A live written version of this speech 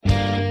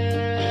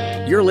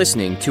You're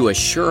listening to A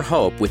Sure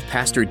Hope with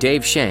Pastor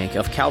Dave Shank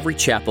of Calvary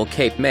Chapel,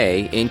 Cape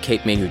May in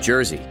Cape May, New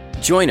Jersey.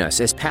 Join us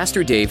as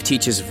Pastor Dave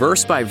teaches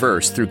verse by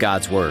verse through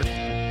God's Word.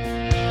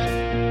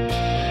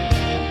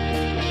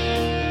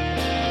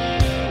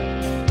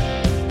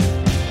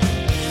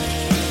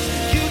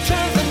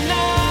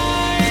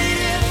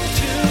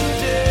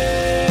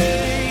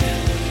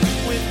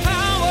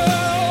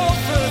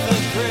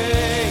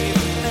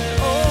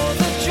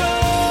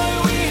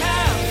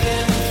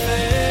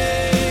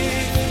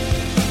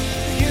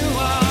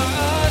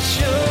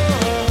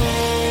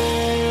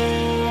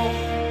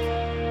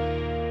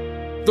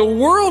 The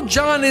world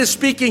John is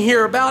speaking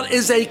here about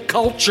is a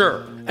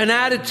culture, an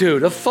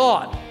attitude, a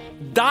thought,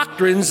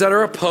 doctrines that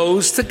are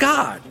opposed to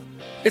God.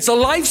 It's a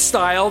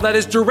lifestyle that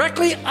is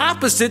directly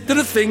opposite to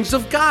the things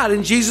of God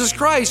in Jesus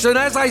Christ. And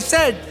as I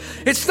said,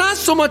 it's not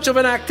so much of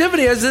an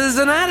activity as it is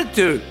an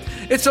attitude.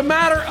 It's a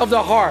matter of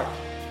the heart.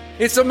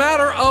 It's a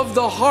matter of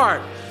the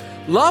heart.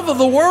 Love of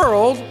the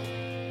world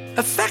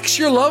affects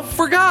your love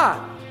for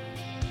God.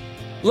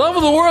 Love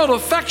of the world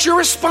affects your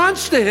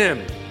response to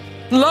Him.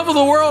 Love of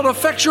the world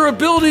affects your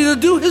ability to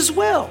do His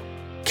will.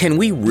 Can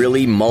we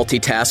really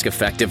multitask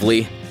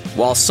effectively?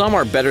 While some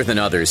are better than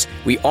others,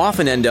 we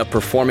often end up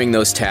performing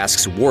those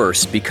tasks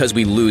worse because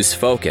we lose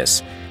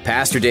focus.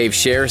 Pastor Dave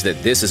shares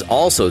that this is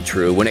also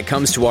true when it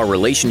comes to our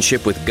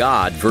relationship with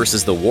God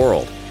versus the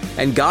world.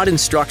 And God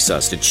instructs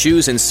us to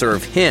choose and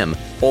serve Him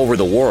over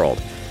the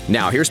world.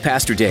 Now here's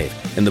Pastor Dave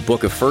in the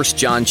book of 1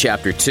 John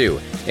chapter 2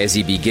 as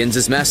he begins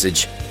his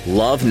message,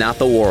 Love Not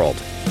the World.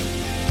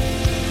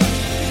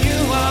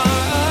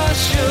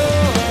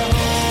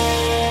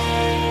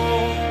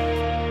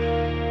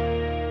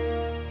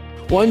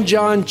 1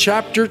 John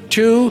chapter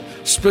 2,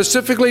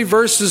 specifically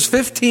verses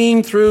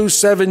 15 through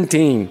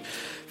 17.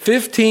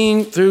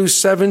 15 through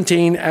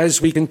 17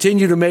 as we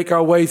continue to make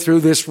our way through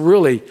this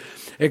really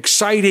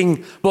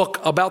exciting book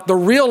about the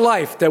real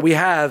life that we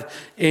have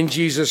in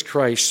Jesus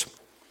Christ.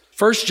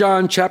 1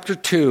 John chapter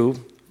 2,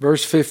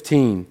 verse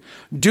 15.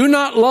 Do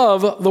not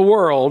love the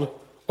world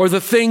or the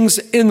things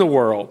in the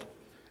world.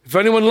 If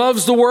anyone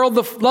loves the world,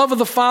 the love of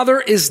the Father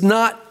is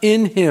not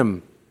in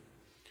him.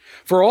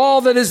 For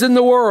all that is in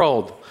the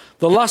world,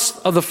 the lust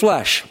of the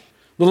flesh,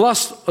 the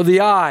lust of the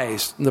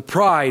eyes, and the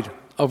pride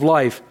of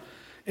life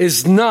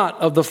is not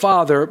of the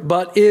Father,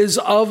 but is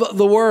of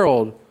the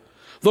world.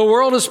 The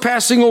world is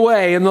passing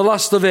away and the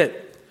lust of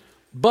it,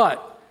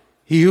 but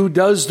he who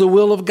does the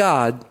will of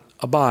God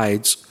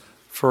abides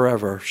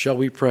forever. Shall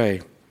we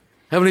pray?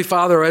 Heavenly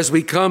Father, as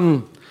we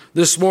come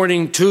this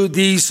morning to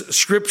these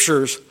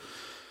scriptures,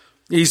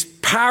 these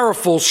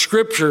powerful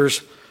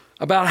scriptures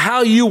about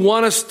how you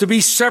want us to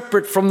be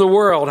separate from the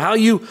world, how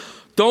you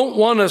don't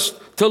want us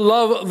to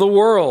love the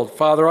world,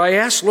 Father. I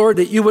ask, Lord,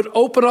 that you would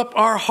open up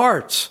our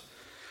hearts.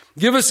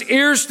 Give us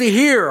ears to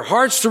hear,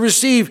 hearts to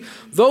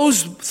receive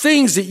those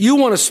things that you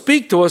want to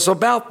speak to us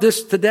about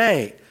this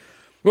today.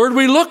 Lord,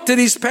 we look to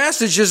these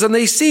passages and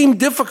they seem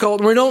difficult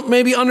and we don't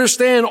maybe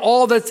understand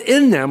all that's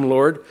in them,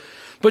 Lord.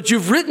 But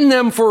you've written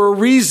them for a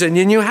reason,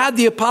 and you had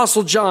the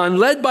Apostle John,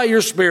 led by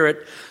your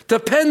Spirit, to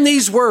pen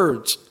these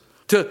words,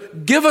 to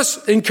give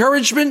us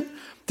encouragement,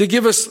 to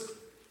give us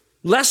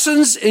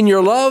lessons in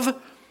your love.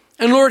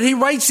 And Lord, he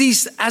writes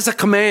these as a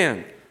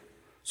command.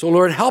 So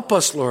Lord, help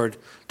us, Lord,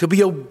 to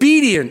be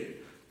obedient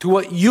to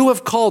what you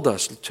have called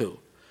us to.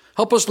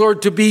 Help us,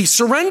 Lord, to be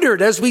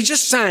surrendered, as we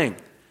just sang,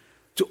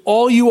 to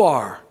all you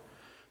are,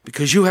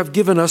 because you have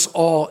given us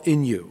all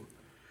in you.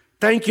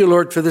 Thank you,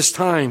 Lord, for this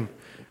time.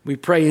 We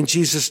pray in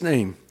Jesus'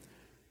 name.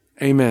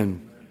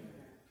 Amen.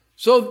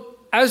 So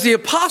as the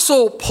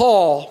Apostle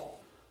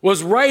Paul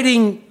was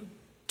writing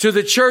to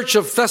the church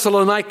of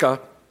Thessalonica,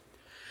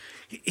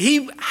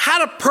 he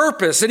had a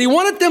purpose, and he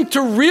wanted them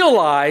to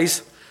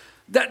realize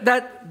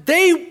that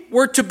they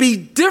were to be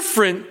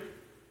different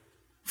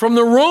from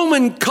the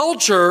Roman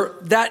culture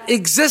that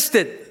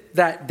existed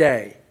that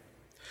day.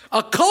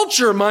 A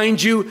culture,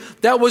 mind you,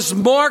 that was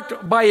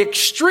marked by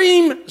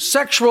extreme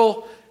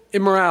sexual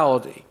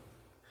immorality.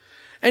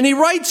 And he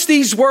writes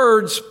these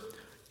words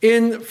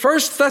in 1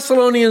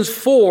 Thessalonians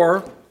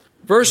 4,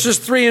 verses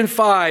 3 and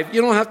 5.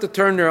 You don't have to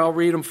turn there. I'll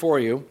read them for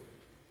you.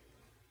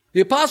 The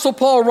Apostle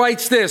Paul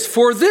writes this,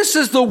 "For this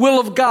is the will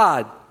of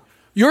God,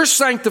 your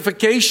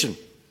sanctification,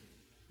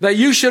 that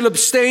you should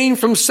abstain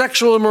from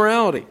sexual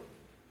immorality,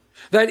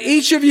 that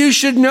each of you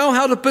should know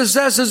how to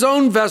possess his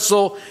own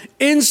vessel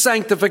in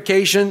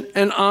sanctification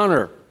and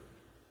honor,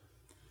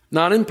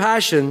 not in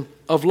passion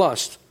of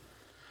lust,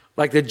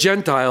 like the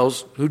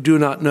Gentiles who do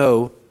not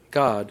know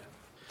God."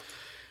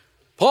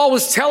 Paul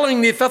was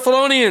telling the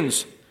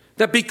Thessalonians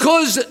that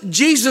because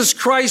Jesus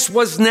Christ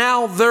was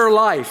now their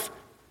life,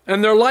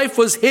 and their life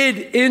was hid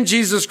in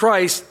Jesus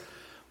Christ,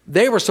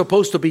 they were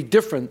supposed to be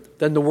different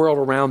than the world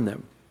around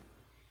them.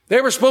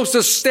 They were supposed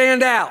to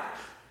stand out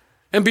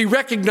and be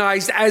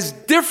recognized as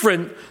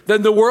different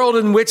than the world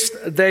in which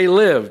they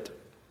lived.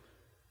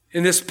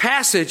 In this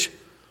passage,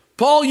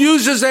 Paul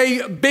uses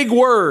a big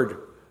word,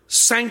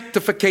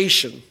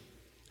 sanctification.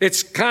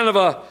 It's kind of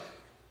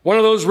one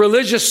of those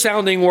religious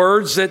sounding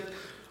words that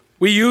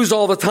we use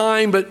all the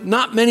time, but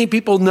not many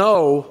people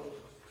know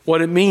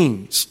what it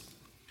means.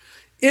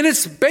 In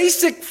its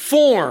basic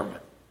form,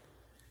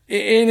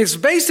 in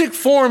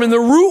the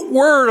root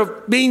word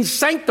of being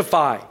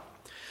sanctified,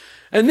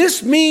 and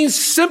this means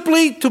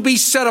simply to be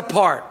set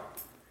apart.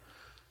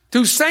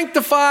 To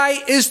sanctify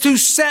is to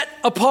set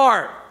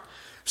apart.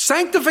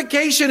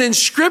 Sanctification in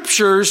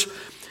scriptures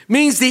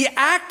means the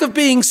act of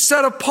being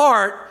set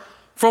apart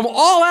from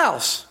all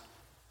else.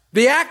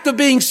 The act of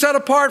being set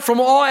apart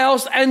from all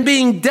else and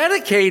being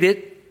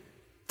dedicated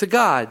to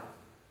God.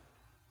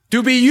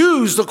 To be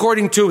used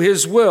according to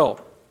his will.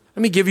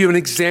 Let me give you an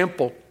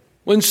example.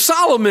 When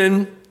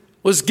Solomon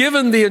was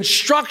given the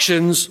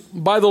instructions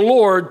by the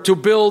Lord to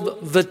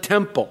build the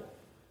temple,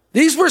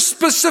 these were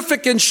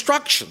specific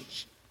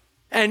instructions.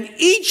 And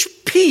each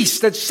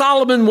piece that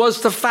Solomon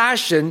was to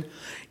fashion,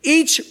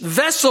 each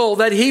vessel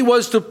that he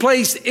was to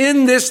place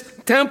in this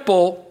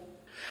temple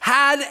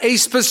had a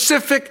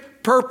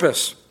specific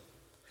purpose.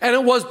 And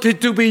it was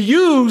to be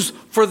used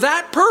for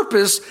that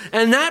purpose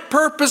and that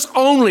purpose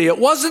only. It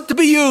wasn't to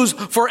be used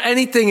for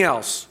anything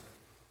else.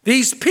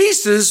 These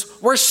pieces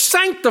were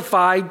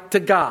sanctified to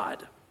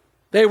God.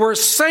 They were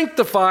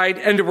sanctified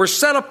and were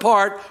set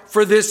apart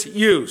for this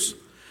use.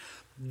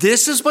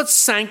 This is what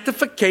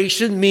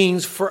sanctification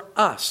means for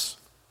us.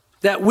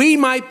 That we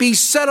might be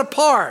set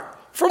apart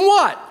from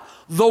what?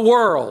 The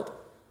world.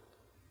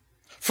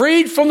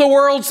 Freed from the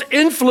world's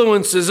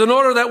influences in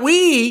order that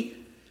we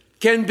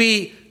can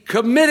be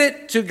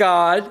committed to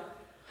God,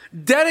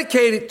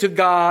 dedicated to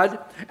God,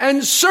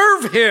 and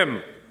serve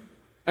him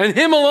and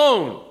him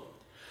alone.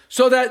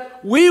 So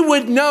that we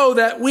would know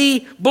that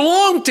we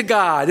belong to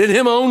God and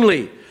him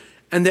only,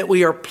 and that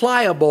we are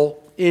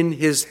pliable in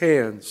his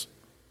hands.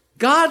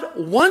 God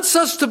wants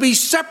us to be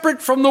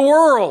separate from the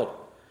world.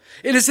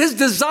 It is his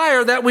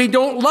desire that we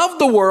don't love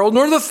the world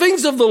nor the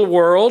things of the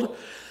world,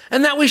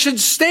 and that we should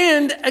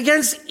stand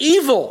against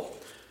evil.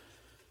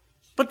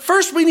 But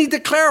first we need to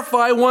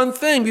clarify one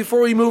thing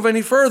before we move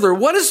any further.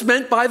 What is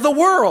meant by the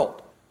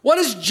world? What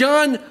is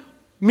John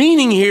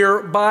meaning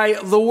here by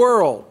the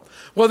world?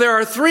 Well, there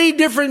are three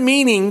different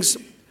meanings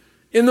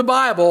in the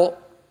Bible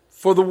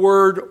for the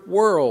word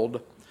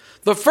world.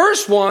 The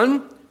first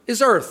one is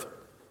earth,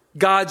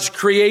 God's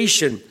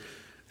creation.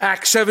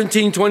 Acts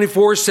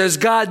 17:24 says,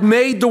 God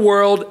made the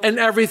world and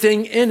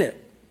everything in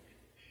it.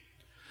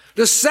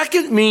 The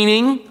second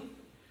meaning,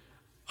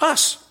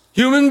 us,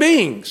 human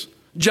beings.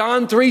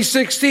 John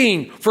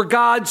 3:16, for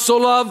God so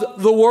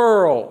loved the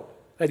world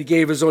that he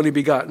gave his only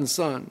begotten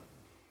Son.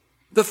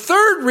 The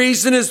third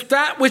reason is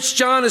that which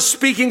John is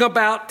speaking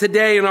about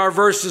today in our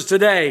verses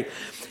today.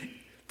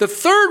 The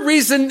third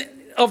reason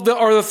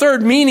the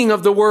third meaning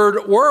of the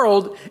word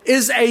world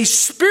is a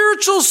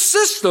spiritual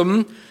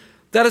system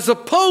that is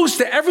opposed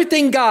to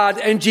everything God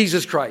and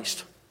Jesus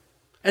Christ.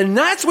 And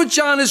that's what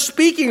John is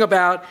speaking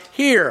about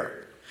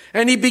here.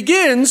 And he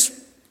begins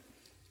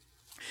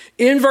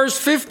in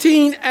verse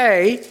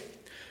 15a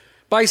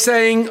by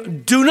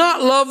saying, do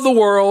not love the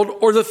world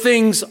or the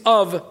things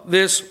of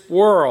this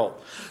world.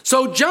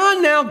 So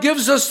John now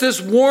gives us this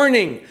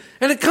warning,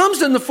 and it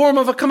comes in the form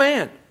of a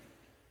command.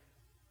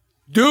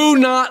 Do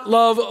not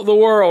love the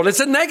world. It's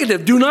a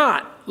negative. Do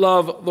not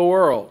love the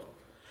world.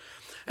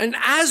 And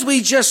as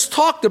we just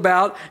talked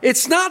about,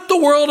 it's not the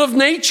world of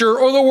nature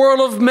or the world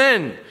of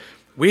men.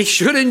 We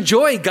should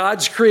enjoy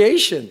God's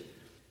creation.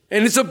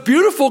 And it's a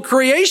beautiful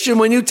creation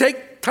when you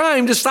take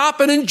time to stop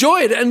and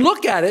enjoy it and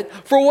look at it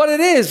for what it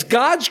is,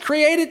 God's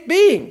created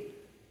being.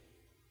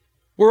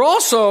 We're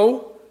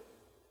also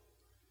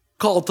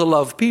called to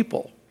love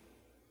people.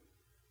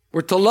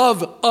 We're to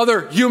love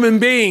other human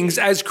beings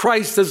as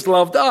Christ has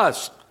loved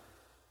us.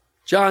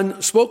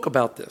 John spoke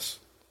about this.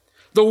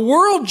 The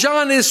world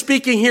John is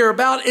speaking here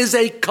about is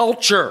a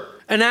culture,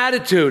 an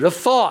attitude, a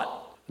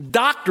thought,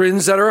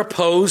 doctrines that are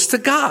opposed to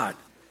God.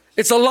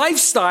 It's a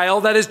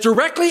lifestyle that is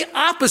directly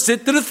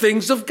opposite to the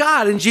things of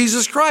God in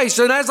Jesus Christ.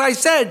 And as I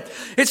said,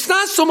 it's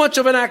not so much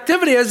of an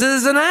activity as it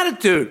is an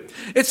attitude.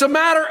 It's a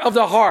matter of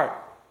the heart.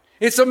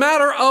 It's a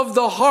matter of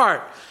the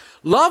heart.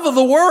 Love of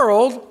the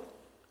world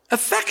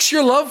affects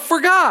your love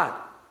for God.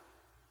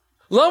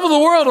 Love of the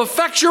world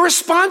affects your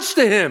response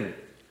to him.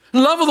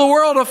 Love of the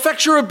world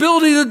affects your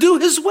ability to do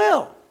his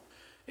will.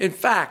 In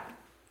fact,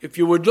 if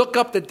you would look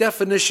up the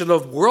definition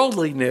of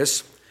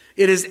worldliness,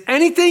 it is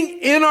anything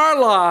in our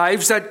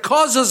lives that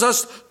causes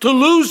us to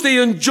lose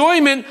the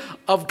enjoyment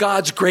of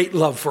God's great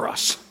love for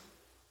us.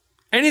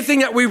 Anything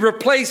that we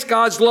replace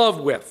God's love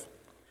with.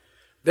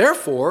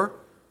 Therefore,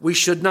 we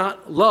should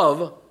not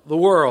love the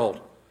world.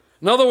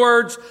 In other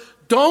words,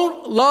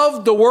 don't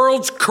love the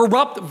world's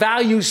corrupt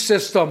value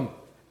system.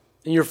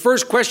 And your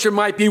first question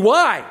might be,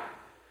 why?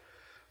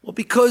 Well,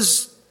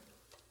 because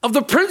of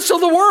the prince of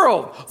the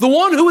world, the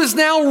one who is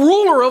now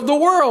ruler of the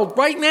world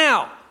right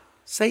now,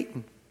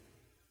 Satan.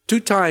 2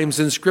 times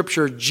in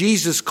Scripture,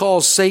 Jesus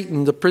calls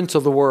Satan the prince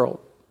of the world.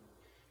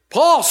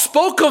 Paul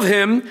spoke of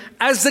him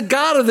as the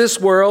god of this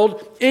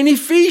world in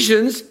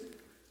Ephesians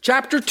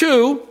chapter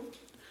 2,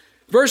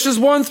 verses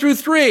 1 through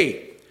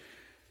 3.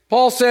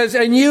 Paul says,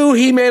 and you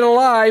he made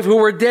alive who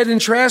were dead in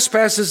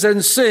trespasses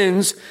and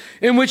sins,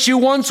 in which you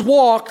once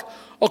walked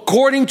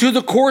according to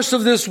the course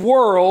of this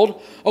world,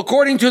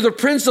 according to the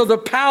prince of the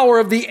power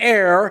of the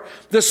air,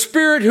 the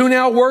spirit who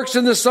now works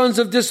in the sons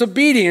of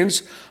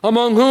disobedience,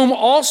 among whom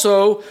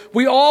also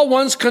we all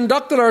once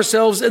conducted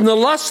ourselves in the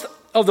lust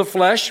of the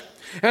flesh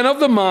and of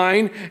the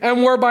mind,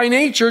 and were by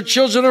nature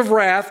children of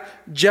wrath,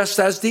 just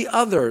as the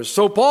others.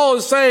 So Paul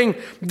is saying,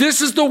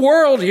 this is the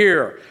world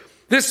here.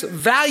 This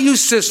value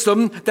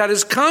system that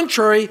is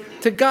contrary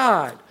to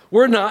God.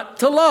 We're not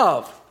to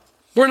love.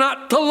 We're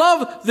not to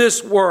love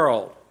this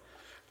world.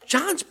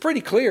 John's pretty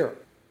clear.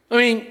 I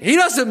mean, he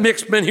doesn't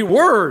mix many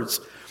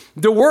words.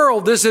 The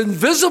world, this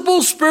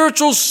invisible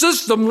spiritual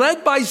system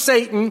led by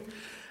Satan,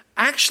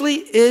 actually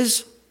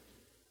is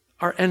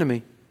our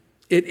enemy.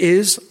 It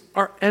is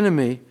our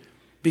enemy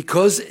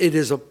because it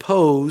is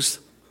opposed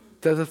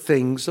to the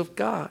things of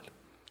God.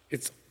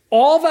 It's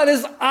all that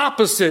is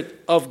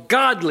opposite of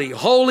godly,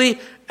 holy,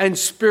 and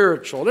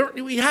spiritual.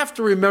 We have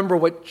to remember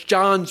what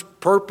John's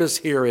purpose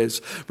here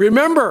is.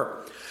 Remember,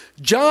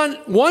 John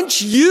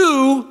wants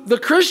you, the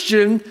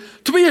Christian,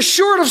 to be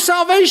assured of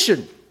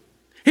salvation.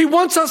 He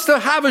wants us to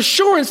have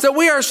assurance that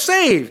we are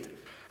saved,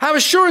 have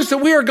assurance that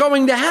we are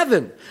going to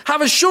heaven,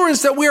 have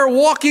assurance that we are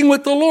walking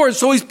with the Lord.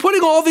 So he's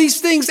putting all these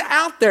things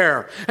out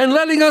there and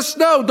letting us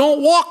know,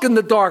 don't walk in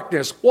the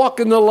darkness, walk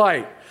in the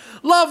light.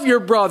 Love your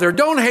brother,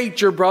 don't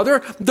hate your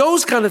brother,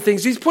 those kind of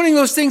things. He's putting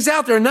those things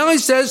out there. Now he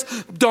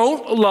says,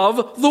 don't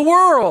love the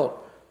world.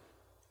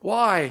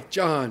 Why,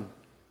 John?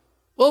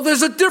 Well,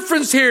 there's a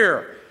difference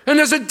here. And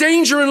there's a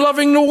danger in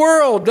loving the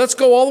world. Let's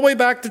go all the way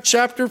back to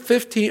chapter 2,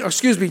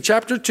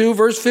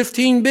 verse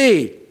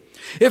 15b.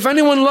 If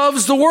anyone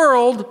loves the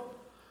world,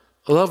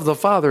 the love of the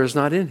Father is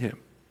not in him.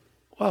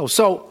 Wow.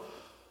 So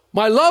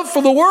my love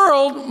for the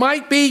world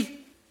might be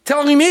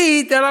telling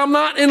me that I'm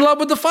not in love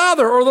with the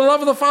Father, or the love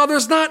of the Father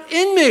is not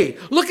in me.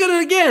 Look at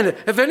it again.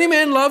 If any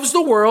man loves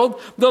the world,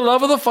 the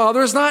love of the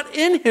Father is not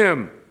in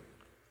him.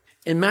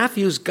 In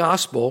Matthew's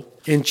gospel,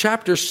 in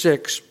chapter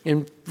 6,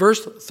 in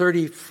verse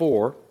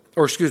 24,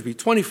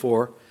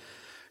 24,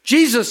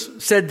 Jesus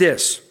said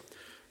this,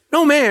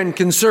 no man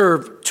can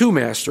serve two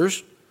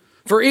masters,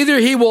 for either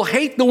he will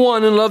hate the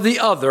one and love the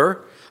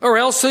other, or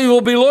else he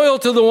will be loyal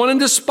to the one and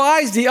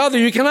despise the other.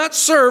 You cannot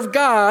serve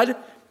God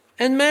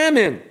and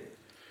mammon.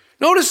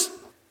 Notice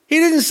he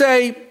didn't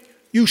say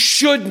you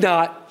should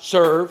not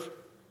serve.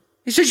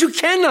 He says you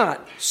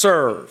cannot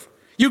serve.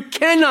 You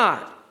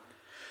cannot.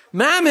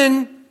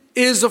 Mammon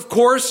is, of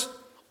course,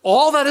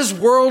 all that is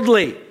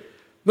worldly.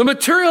 The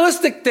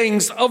materialistic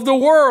things of the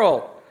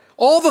world.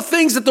 All the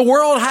things that the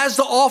world has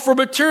to offer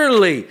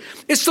materially.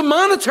 It's the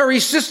monetary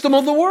system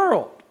of the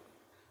world.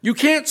 You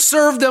can't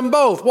serve them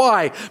both.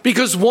 Why?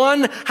 Because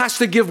one has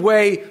to give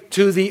way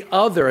to the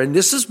other. And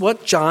this is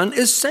what John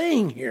is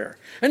saying here.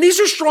 And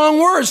these are strong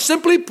words.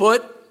 Simply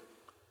put,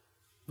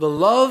 the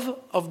love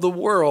of the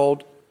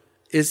world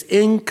is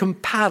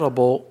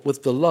incompatible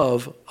with the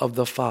love of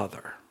the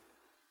Father.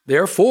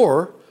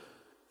 Therefore,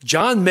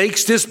 John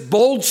makes this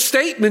bold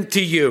statement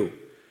to you.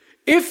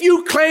 If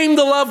you claim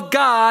to love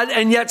God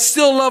and yet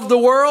still love the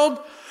world,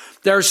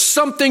 there's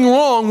something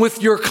wrong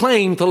with your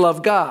claim to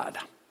love God.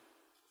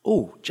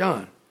 Oh,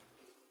 John.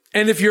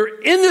 And if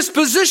you're in this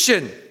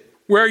position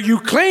where you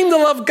claim to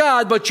love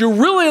God, but you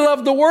really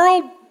love the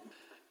world,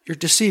 you're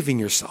deceiving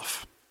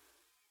yourself.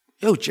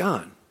 Yo,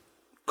 John,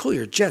 cool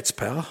your jets,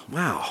 pal.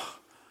 Wow.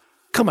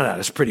 Coming at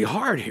us pretty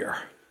hard here.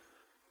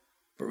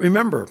 But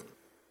remember,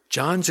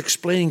 John's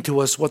explaining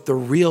to us what the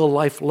real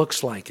life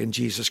looks like in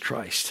Jesus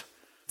Christ.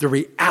 The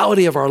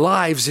reality of our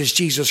lives is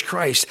Jesus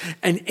Christ.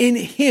 And in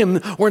him,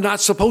 we're not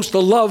supposed to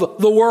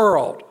love the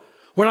world.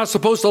 We're not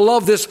supposed to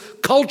love this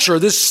culture,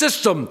 this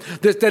system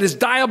that is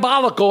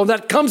diabolical and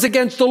that comes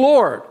against the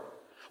Lord.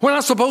 We're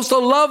not supposed to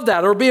love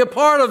that or be a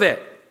part of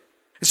it.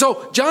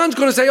 So John's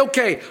going to say,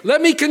 okay,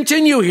 let me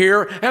continue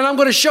here, and I'm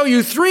going to show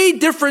you 3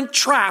 different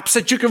traps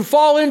that you can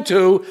fall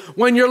into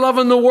when you're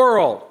loving the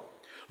world.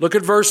 Look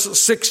at verse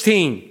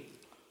 16.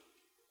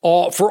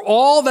 For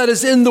all that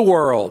is in the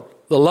world,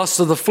 the lust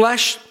of the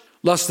flesh,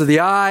 lust of the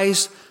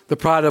eyes, the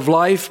pride of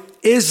life,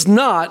 is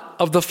not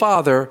of the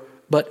Father,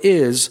 but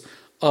is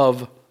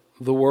of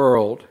the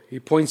world. He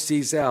points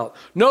these out.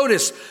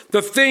 Notice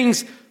the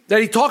things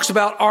that he talks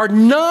about are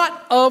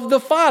not of the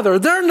Father.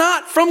 They're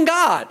not from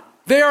God.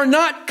 They are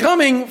not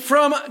coming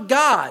from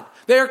God.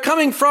 They are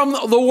coming from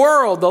the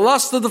world, the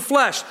lust of the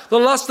flesh, the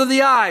lust of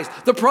the eyes,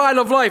 the pride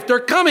of life. They're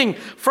coming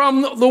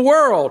from the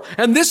world.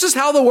 And this is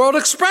how the world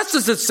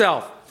expresses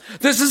itself.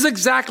 This is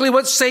exactly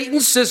what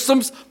Satan's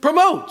systems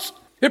promotes.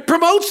 It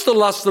promotes the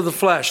lust of the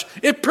flesh.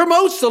 It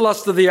promotes the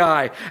lust of the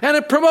eye. And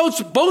it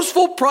promotes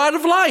boastful pride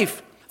of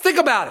life. Think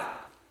about it.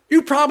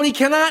 You probably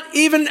cannot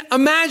even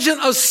imagine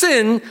a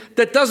sin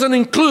that doesn't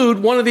include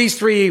one of these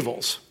 3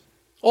 evils.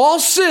 All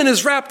sin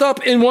is wrapped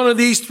up in one of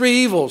these 3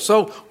 evils.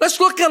 So let's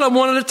look at them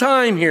one at a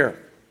time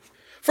here.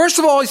 First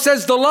of all, he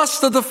says the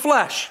lust of the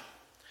flesh.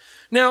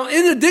 Now,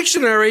 in the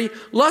dictionary,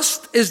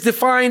 lust is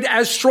defined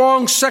as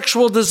strong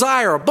sexual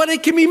desire, but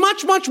it can be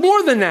much, much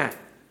more than that.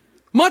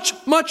 Much,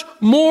 much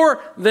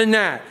more than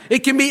that. It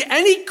can be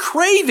any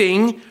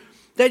craving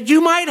that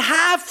you might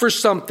have for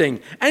something,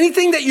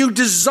 anything that you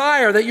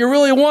desire, that you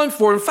really want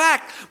for. In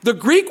fact, the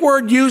Greek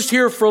word used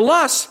here for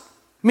lust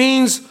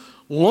means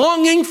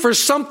longing for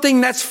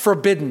something that's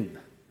forbidden.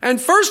 And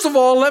first of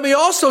all, let me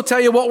also tell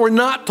you what we're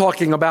not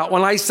talking about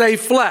when I say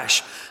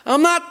flesh.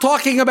 I'm not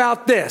talking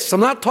about this. I'm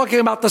not talking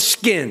about the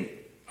skin,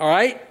 all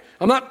right?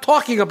 I'm not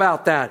talking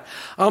about that.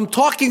 I'm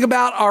talking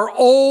about our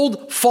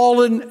old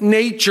fallen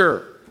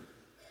nature.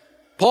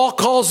 Paul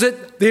calls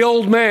it the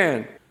old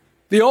man,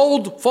 the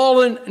old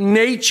fallen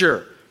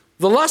nature.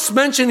 The lust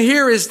mentioned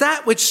here is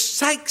that which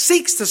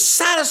seeks to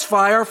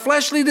satisfy our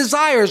fleshly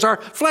desires, our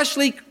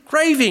fleshly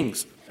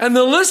cravings. And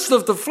the list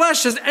of the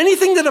flesh is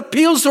anything that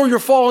appeals to your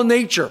fallen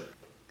nature.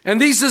 And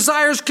these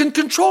desires can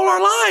control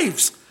our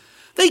lives.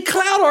 They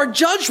cloud our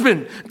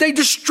judgment. They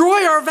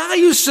destroy our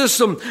value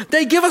system.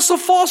 They give us a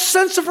false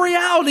sense of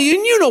reality.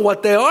 And you know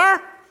what they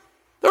are.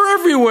 They're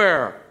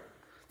everywhere.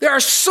 There are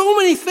so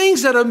many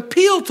things that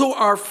appeal to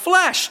our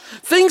flesh,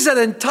 things that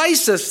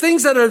entice us,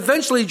 things that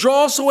eventually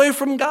draw us away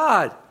from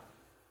God.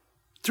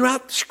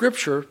 Throughout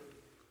Scripture,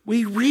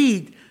 we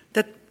read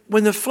that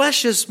when the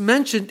flesh is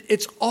mentioned,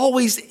 it's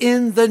always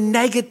in the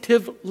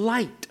negative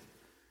light.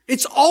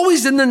 It's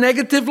always in the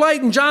negative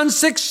light. In John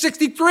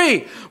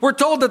 6:63, we're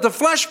told that the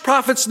flesh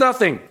profits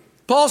nothing.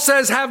 Paul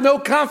says, have no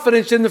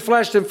confidence in the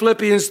flesh in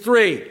Philippians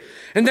 3.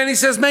 And then he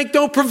says, make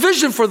no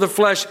provision for the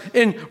flesh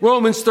in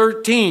Romans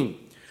 13.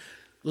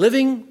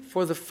 Living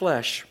for the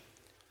flesh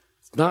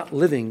is not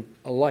living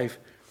a life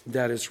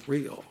that is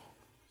real.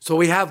 So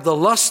we have the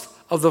lust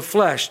of the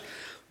flesh.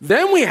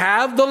 Then we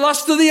have the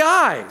lust of the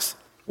eyes.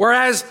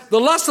 Whereas the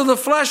lust of the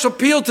flesh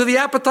appealed to the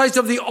appetites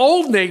of the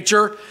old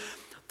nature,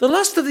 the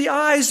lust of the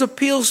eyes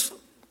appeals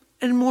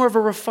in more of a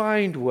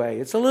refined way.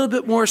 It's a little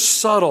bit more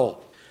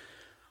subtle.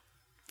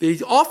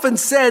 It's often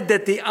said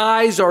that the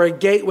eyes are a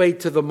gateway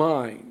to the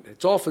mind.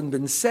 It's often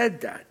been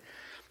said that.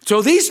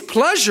 So these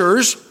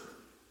pleasures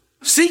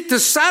seek to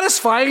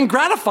satisfy and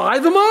gratify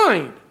the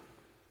mind.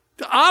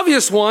 The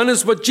obvious one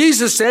is what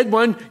Jesus said: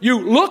 when you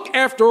look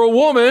after a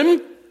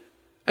woman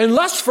and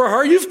lust for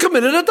her, you've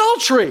committed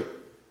adultery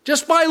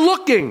just by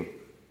looking.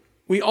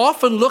 We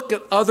often look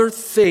at other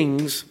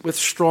things with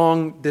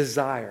strong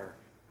desire,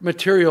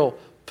 material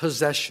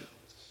possessions.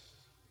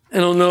 I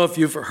don't know if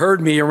you've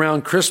heard me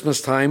around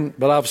Christmas time,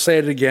 but I'll say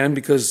it again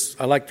because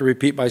I like to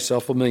repeat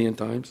myself a million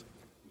times.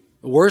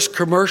 The worst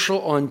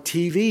commercial on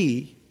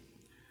TV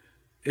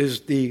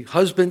is the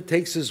husband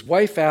takes his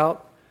wife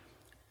out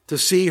to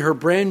see her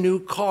brand new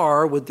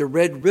car with the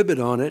red ribbon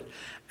on it.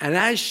 And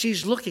as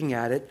she's looking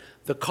at it,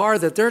 the car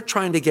that they're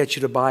trying to get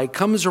you to buy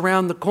comes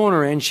around the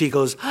corner and she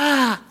goes,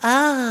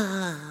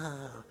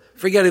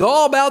 forgetting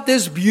all about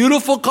this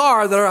beautiful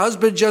car that her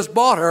husband just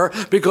bought her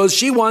because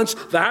she wants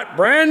that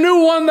brand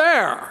new one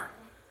there.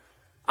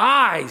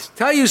 Eyes,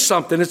 tell you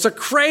something, it's a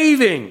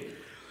craving.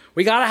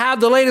 We got to have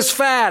the latest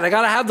fad. I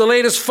got to have the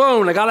latest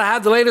phone. I got to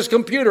have the latest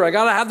computer. I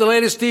got to have the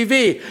latest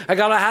TV. I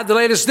got to have the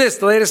latest this,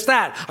 the latest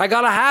that. I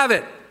got to have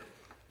it.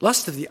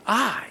 Lust of the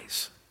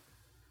eyes.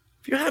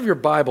 If you have your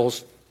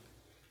Bibles,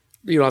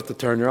 you don't have to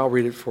turn there. I'll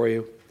read it for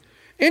you.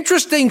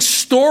 Interesting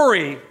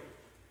story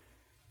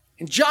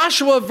in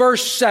Joshua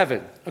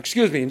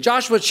in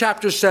Joshua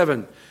chapter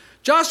 7.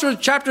 Joshua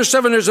chapter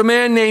 7, there's a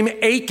man named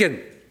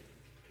Achan.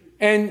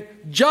 And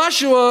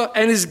Joshua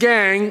and his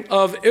gang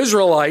of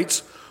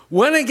Israelites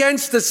went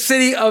against the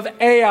city of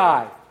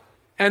Ai.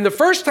 And the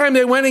first time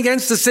they went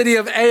against the city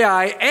of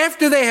Ai,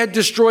 after they had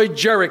destroyed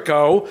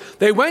Jericho,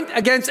 they went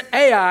against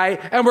Ai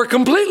and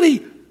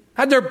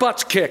had their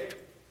butts kicked.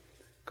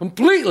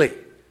 Completely.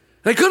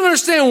 They couldn't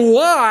understand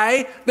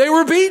why they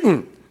were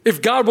beaten.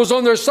 If God was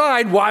on their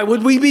side, why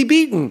would we be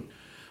beaten?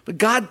 But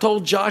God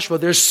told Joshua,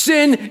 there's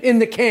sin in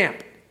the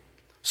camp.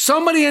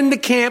 Somebody in the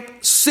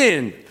camp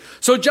sinned.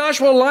 So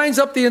Joshua lines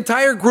up the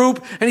entire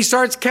group and he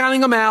starts counting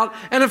them out.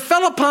 And it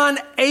fell upon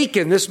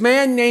Achan, this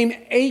man named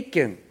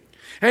Achan.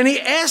 And he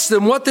asked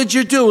them, what did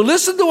you do?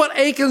 Listen to what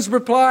Achan's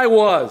reply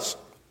was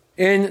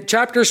in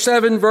chapter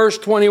 7, verse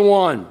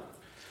 21.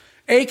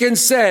 Achan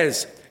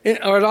says,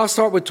 I'll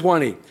start with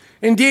 20.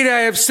 Indeed,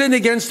 I have sinned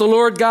against the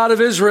Lord God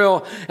of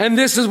Israel, and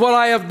this is what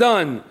I have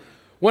done.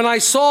 When I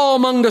saw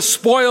among the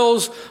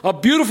spoils a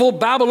beautiful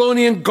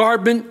Babylonian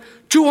garment,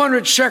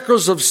 200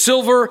 shekels of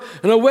silver,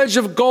 and a wedge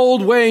of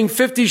gold weighing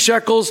 50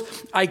 shekels,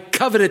 I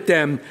coveted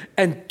them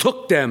and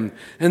took them,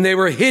 and they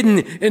were hidden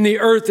in the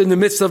earth in the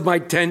midst of my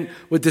tent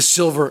with the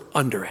silver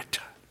under it.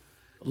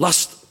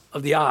 Lust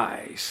of the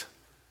eyes.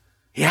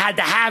 He had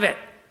to have it.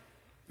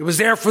 It was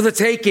there for the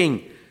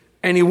taking,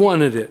 and he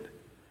wanted it.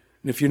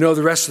 And if you know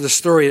the rest of the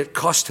story, it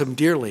cost him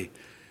dearly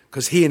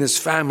because he and his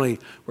family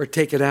were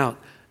taken out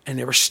and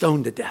they were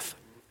stoned to death.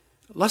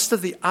 Lust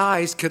of the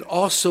eyes can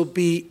also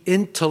be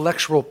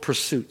intellectual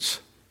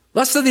pursuits.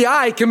 Lust of the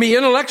eye can be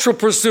intellectual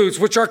pursuits,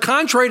 which are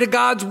contrary to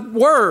God's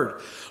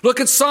word. Look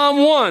at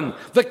Psalm 1,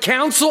 the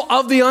counsel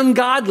of the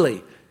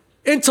ungodly.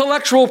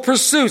 Intellectual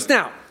pursuits.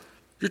 Now,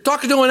 you're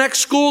talking to an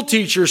ex-school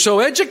teacher,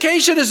 so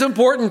education is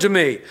important to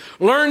me.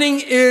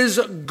 Learning is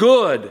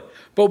good.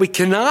 But we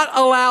cannot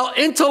allow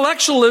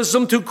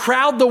intellectualism to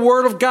crowd the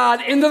Word of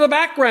God into the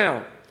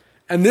background.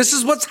 And this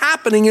is what's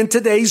happening in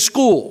today's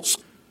schools.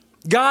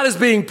 God is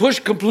being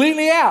pushed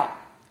completely out.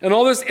 And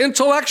all this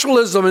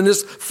intellectualism and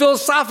this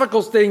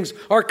philosophical things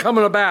are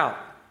coming about.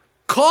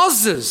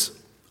 Causes.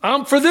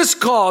 I'm for this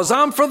cause.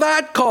 I'm for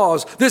that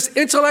cause. This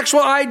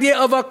intellectual idea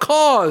of a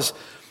cause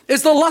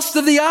is the lust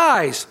of the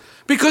eyes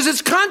because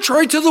it's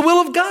contrary to the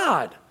will of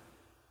God.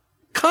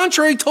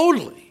 Contrary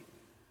totally.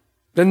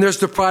 Then there's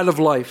the pride of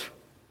life.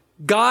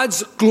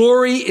 God's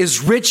glory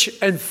is rich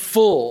and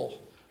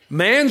full.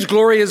 Man's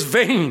glory is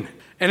vain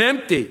and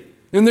empty.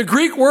 And the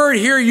Greek word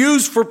here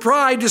used for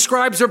pride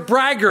describes a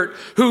braggart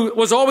who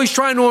was always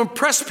trying to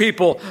impress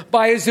people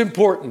by his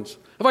importance.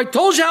 Have I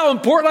told you how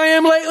important I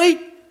am lately?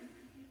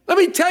 Let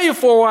me tell you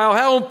for a while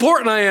how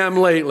important I am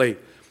lately.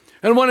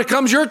 And when it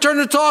comes your turn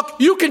to talk,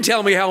 you can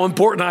tell me how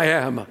important I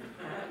am.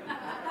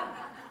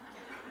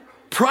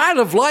 Pride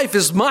of life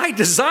is my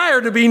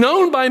desire to be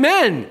known by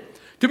men,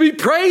 to be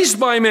praised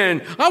by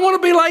men. I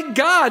want to be like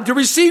God, to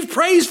receive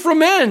praise from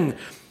men.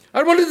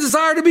 I want a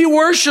desire to be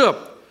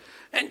worshiped.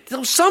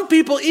 And some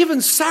people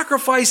even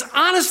sacrifice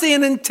honesty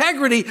and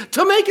integrity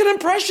to make an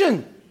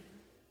impression.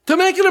 To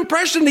make an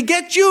impression to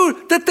get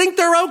you to think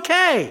they're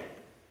okay.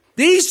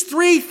 These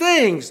three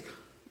things,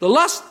 the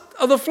lust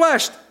of the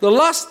flesh, the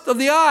lust of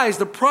the eyes,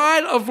 the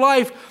pride of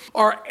life,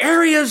 are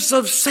areas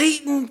of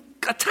Satan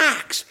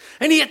attacks.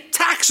 And he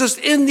attacks us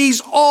in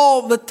these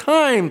all the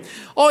time.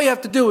 All you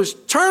have to do is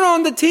turn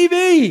on the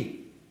TV.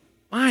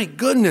 My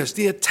goodness,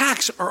 the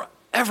attacks are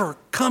ever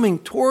coming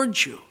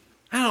towards you.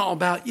 I don't know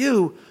about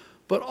you,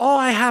 but all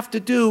I have to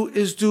do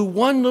is do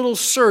one little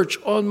search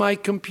on my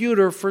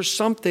computer for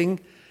something,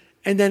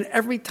 and then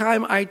every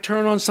time I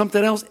turn on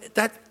something else,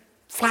 that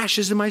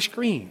flashes in my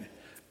screen.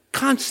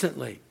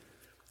 Constantly.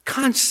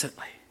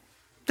 Constantly.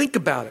 Think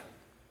about it.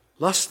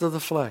 Lust of the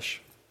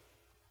flesh.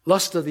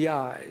 Lust of the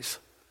eyes.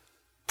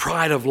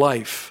 Pride of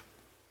life.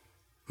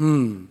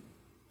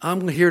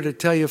 I'm here to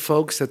tell you,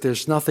 folks, that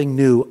there's nothing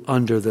new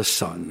under the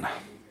sun.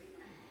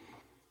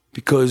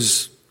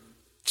 Because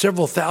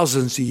several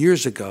thousands of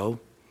years ago,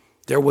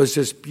 there was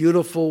this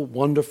beautiful,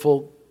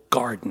 wonderful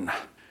garden.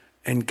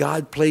 And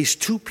God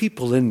placed two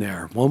people in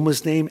there. One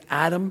was named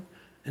Adam,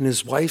 and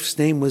his wife's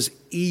name was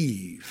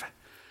Eve.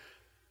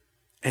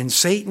 And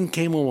Satan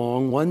came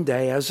along one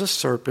day as a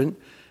serpent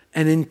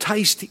and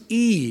enticed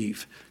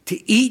Eve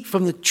to eat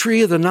from the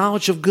tree of the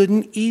knowledge of good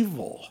and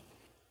evil.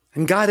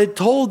 And God had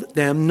told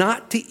them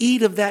not to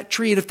eat of that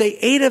tree. And if they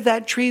ate of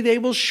that tree, they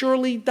will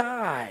surely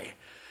die.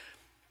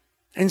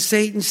 And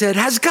Satan said,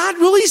 has God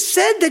really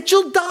said that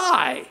you'll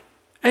die?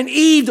 And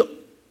Eve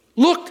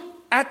looked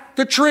at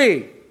the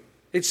tree.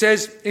 It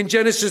says in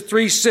Genesis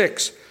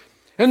 3:6,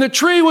 and the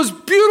tree was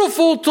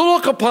beautiful to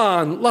look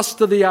upon,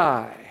 lust of the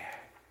eye.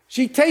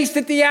 She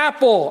tasted the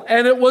apple,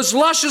 and it was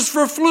luscious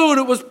for food.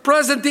 It was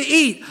pleasant to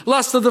eat,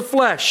 lust of the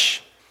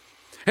flesh.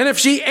 And if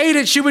she ate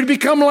it, she would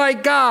become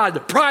like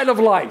God, pride of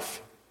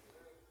life.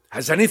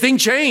 Has anything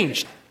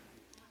changed?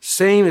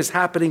 Same is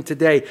happening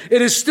today.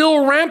 It is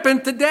still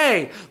rampant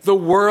today. The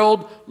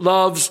world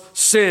loves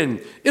sin.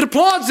 It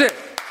applauds it.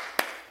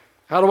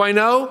 How do I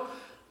know?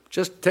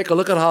 Just take a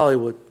look at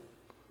Hollywood.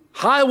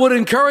 Hollywood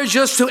encourages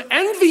us to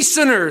envy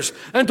sinners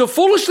and to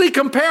foolishly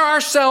compare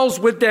ourselves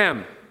with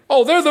them.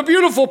 Oh, they're the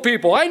beautiful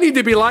people. I need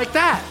to be like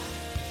that.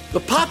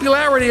 The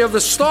popularity of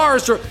the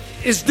stars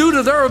is due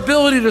to their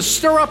ability to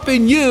stir up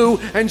in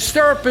you and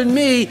stir up in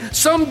me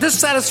some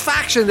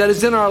dissatisfaction that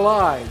is in our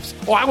lives.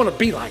 Oh, I want to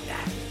be like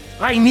that.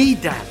 I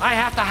need that. I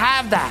have to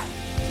have that.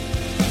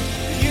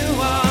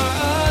 You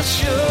are a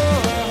sure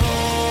hope.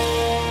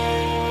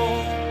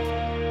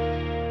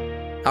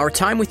 Our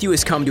time with you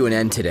has come to an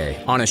end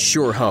today on A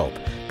Sure Hope.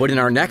 But in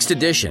our next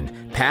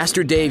edition,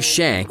 Pastor Dave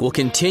Shank will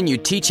continue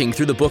teaching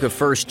through the book of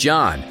 1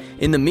 John.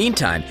 In the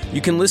meantime, you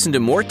can listen to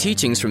more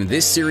teachings from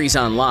this series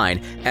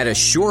online at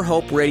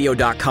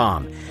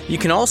ASureHopeRadio.com. You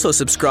can also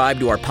subscribe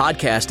to our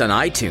podcast on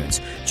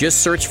iTunes.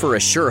 Just search for A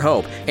Sure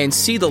Hope and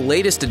see the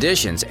latest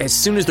editions as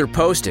soon as they're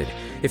posted.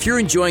 If you're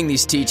enjoying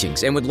these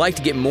teachings and would like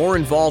to get more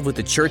involved with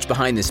the church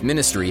behind this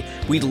ministry,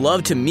 we'd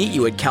love to meet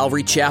you at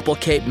Calvary Chapel,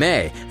 Cape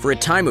May for a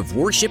time of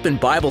worship and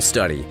Bible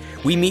study.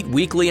 We meet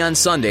weekly on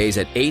Sundays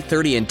at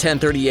 8:30 and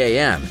 10:30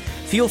 a.m.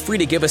 Feel free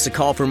to give us a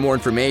call for more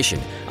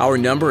information. Our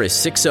number is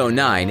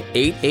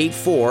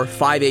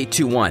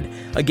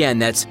 609-884-5821. Again,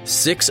 that's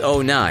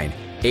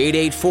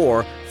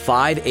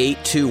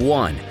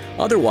 609-884-5821.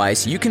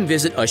 Otherwise, you can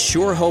visit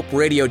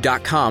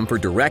ASureHopeRadio.com for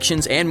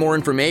directions and more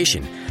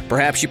information.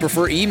 Perhaps you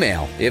prefer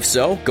email. If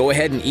so, go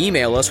ahead and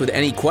email us with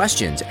any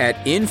questions at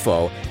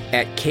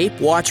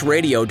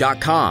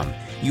info@capewatchradio.com.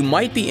 You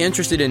might be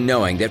interested in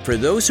knowing that for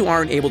those who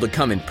aren't able to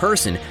come in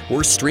person,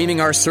 we're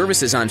streaming our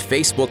services on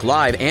Facebook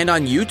Live and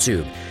on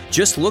YouTube.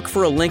 Just look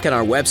for a link on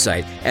our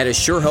website at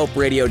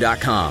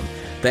ASureHopeRadio.com.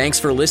 Thanks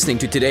for listening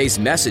to today's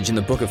message in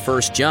the book of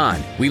 1 John.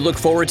 We look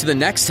forward to the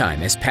next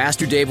time as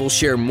Pastor Dave will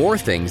share more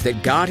things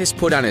that God has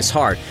put on his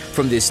heart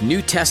from this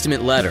New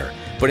Testament letter.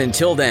 But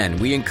until then,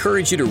 we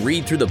encourage you to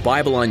read through the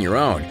Bible on your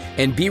own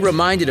and be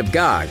reminded of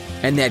God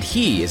and that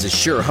He is a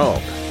sure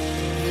hope.